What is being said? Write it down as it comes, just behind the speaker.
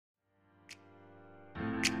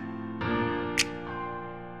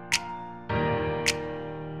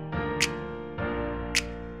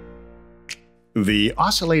The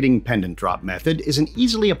oscillating pendant drop method is an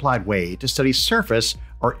easily applied way to study surface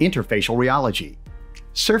or interfacial rheology.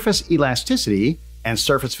 Surface elasticity and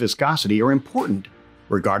surface viscosity are important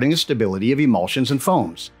regarding the stability of emulsions and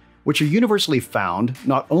foams, which are universally found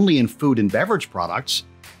not only in food and beverage products,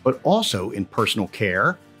 but also in personal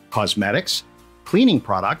care, cosmetics, cleaning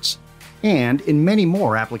products, and in many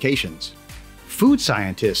more applications. Food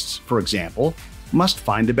scientists, for example, must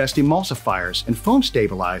find the best emulsifiers and foam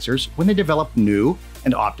stabilizers when they develop new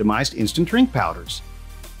and optimized instant drink powders.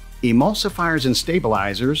 Emulsifiers and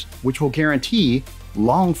stabilizers which will guarantee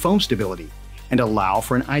long foam stability and allow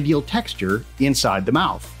for an ideal texture inside the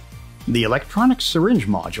mouth. The electronic syringe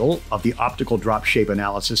module of the optical drop shape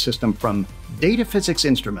analysis system from DataPhysics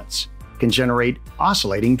Instruments can generate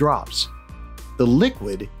oscillating drops. The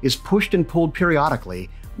liquid is pushed and pulled periodically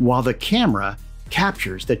while the camera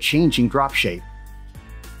captures the changing drop shape.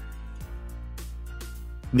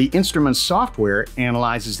 The instrument's software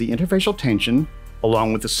analyzes the interfacial tension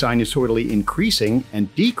along with the sinusoidally increasing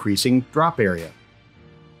and decreasing drop area.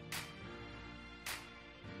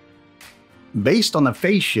 Based on the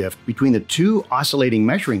phase shift between the two oscillating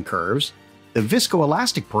measuring curves, the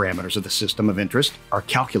viscoelastic parameters of the system of interest are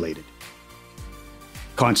calculated.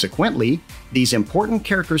 Consequently, these important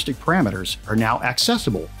characteristic parameters are now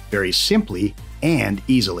accessible very simply and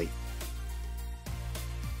easily.